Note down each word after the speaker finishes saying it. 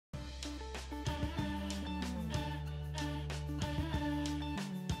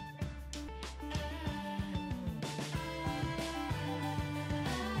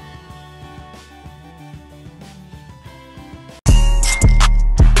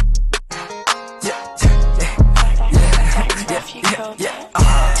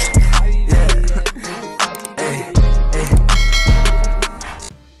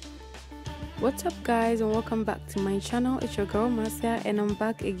guys, and welcome back to my channel. It's your girl Marcia, and I'm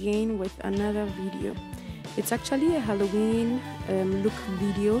back again with another video. It's actually a Halloween look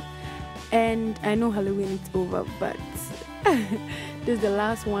video, and I know Halloween is over, but this is the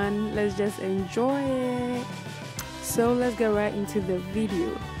last one. Let's just enjoy it. So let's get right into the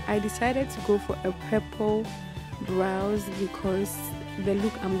video. I decided to go for a purple brows because the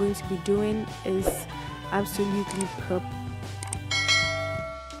look I'm going to be doing is absolutely purple.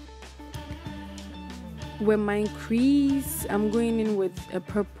 With my crease, I'm going in with a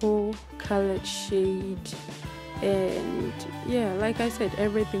purple colored shade, and yeah, like I said,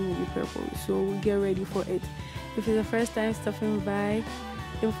 everything will be purple, so get ready for it. If it's the first time stopping by,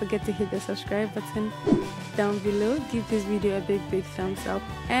 don't forget to hit the subscribe button down below, give this video a big thumbs up,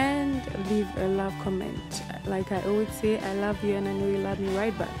 and leave a love comment. Like I always say, I love you and I know you love me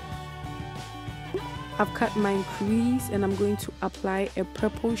right back. I've cut my crease and I'm going to apply a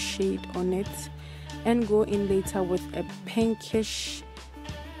purple shade on it and go in later with a pinkish,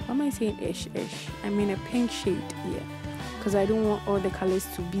 what am I saying, ish, I mean a pink shade, yeah, because I don't want all the colors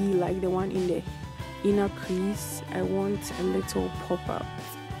to be like the one in the inner crease. I want a little pop out.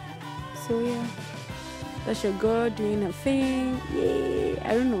 So yeah, that's your girl doing her thing. Yay!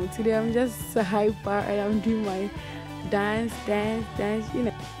 I don't know, today I'm just hyper and I'm doing my dance, you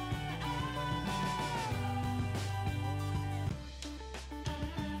know.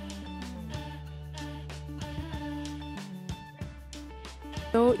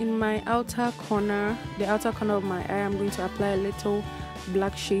 So in my outer corner, the outer corner of my eye, I'm going to apply a little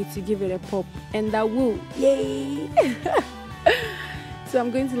black shade to give it a pop, and that will, yay! So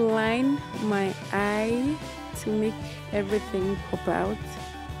I'm going to line my eye to make everything pop out.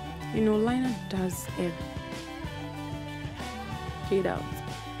 You know, liner does it shade out.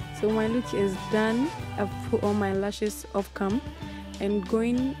 So my look is done. I've put all my lashes off cam, and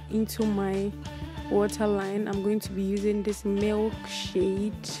going into my waterline, I'm going to be using this milk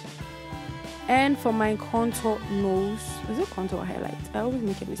shade. And for my contour nose, is it contour or highlight? I always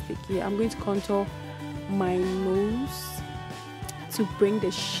make a mistake here. I'm going to contour my nose to bring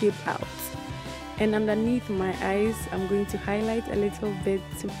the shape out, and underneath my eyes I'm going to highlight a little bit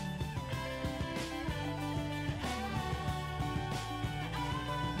to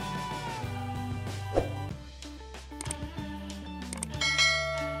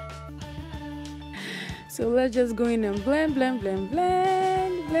so let's just go in and blend.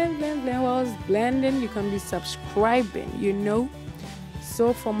 Whilst blending, you can be subscribing, you know.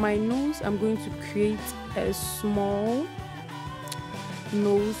 So for my nose, I'm going to create a small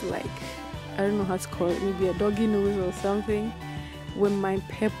nose, like, I don't know how to call it, maybe a doggy nose or something, with my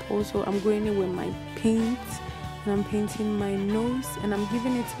purple. So I'm going in with my paint and I'm painting my nose, and I'm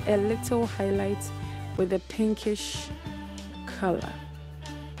giving it a little highlight with a pinkish color.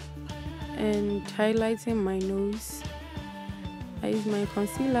 And highlighting my nose, I use my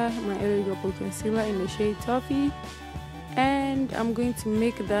concealer, my LA Purple concealer in the shade Toffee, and I'm going to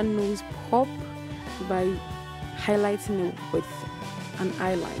make that nose pop by highlighting it with an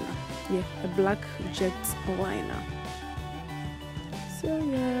eyeliner, yeah, a black jet liner. So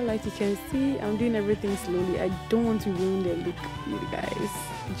yeah, like you can see, I'm doing everything slowly. I don't want to ruin the look, you guys.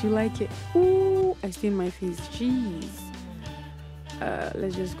 Did you like it? Ooh, I stained my face, jeez.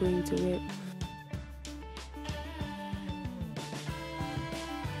 Let's just go into it.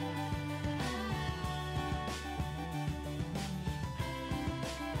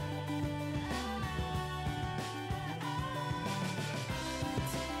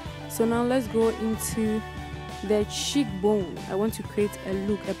 So now let's go into the cheekbone. I want to create a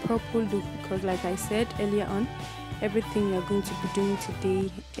look, a purple look, because like I said earlier on, everything you're going to be doing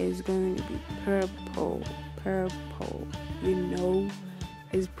today is going to be purple, you know,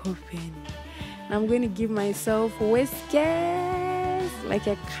 is popping. And I'm going to give myself whiskers, like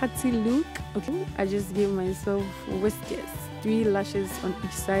a catty look. Okay, I just gave myself whiskers, 3 lashes on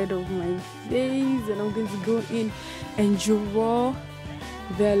each side of my face, and I'm going to go in and draw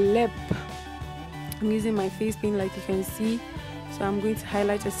the lip. I'm using my face paint, like you can see. So I'm going to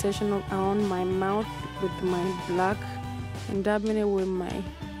highlight a section around my mouth with my black and dabbing it with my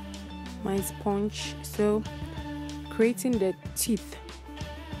sponge. So creating the teeth.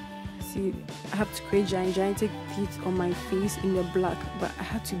 See, I have to create gigantic teeth on my face in the black, but I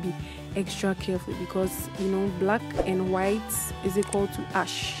have to be extra careful because, you know, black and white is equal to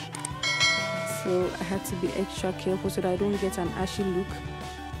ash. So I had to be extra careful so that I don't get an ashy look.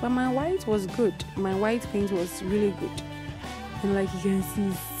 But my white was good. My white paint was really good. And like you can see,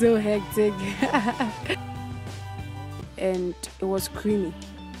 it's so hectic. And it was creamy.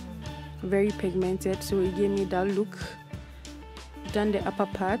 Very pigmented. So it gave me that look. done the upper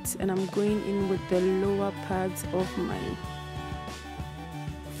parts, and I'm going in with the lower parts of my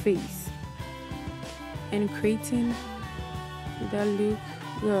face and creating that look.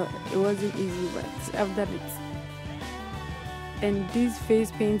 Well, it wasn't easy, but I've done it. And these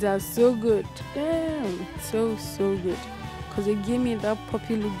face paints are so good. Damn, so good, because it gave me that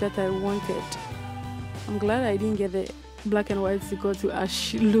poppy look that I wanted. I'm glad I didn't get the black and white to go to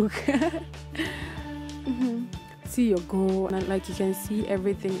ash look. See your goal, and like you can see,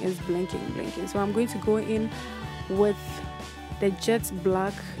 everything is blinking. So I'm going to go in with the jet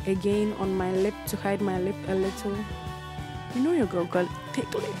black again on my lip to hide my lip a little. You know your girl got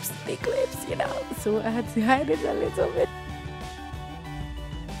thick lips, you know, so I had to hide it a little bit.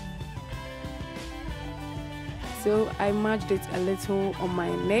 So I merged it a little on my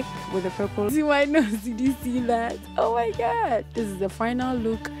neck with the purple. See my nose? Did you see that? Oh my god, this is the final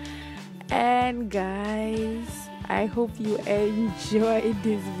look. And guys, I hope you enjoyed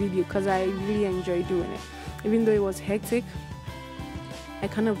this video, because I really enjoyed doing it. Even though it was hectic, I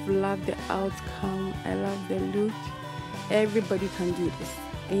kind of love the outcome. I love the look. Everybody can do this.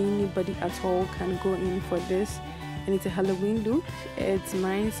 Anybody at all can go in for this. And it's a Halloween look. It's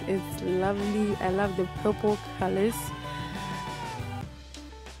nice, it's lovely. I love the purple colors.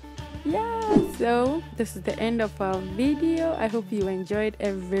 Yeah, so this is the end of our video. I hope you enjoyed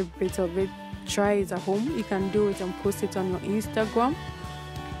every bit of it. Try it at home. You can do it and post it on your Instagram.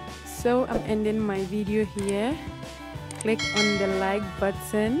 So I'm ending my video here. Click on the like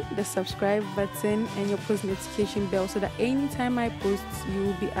button, the subscribe button, and your post notification bell, so that anytime I post, you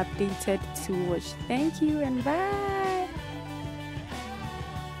will be updated to watch. Thank you and bye.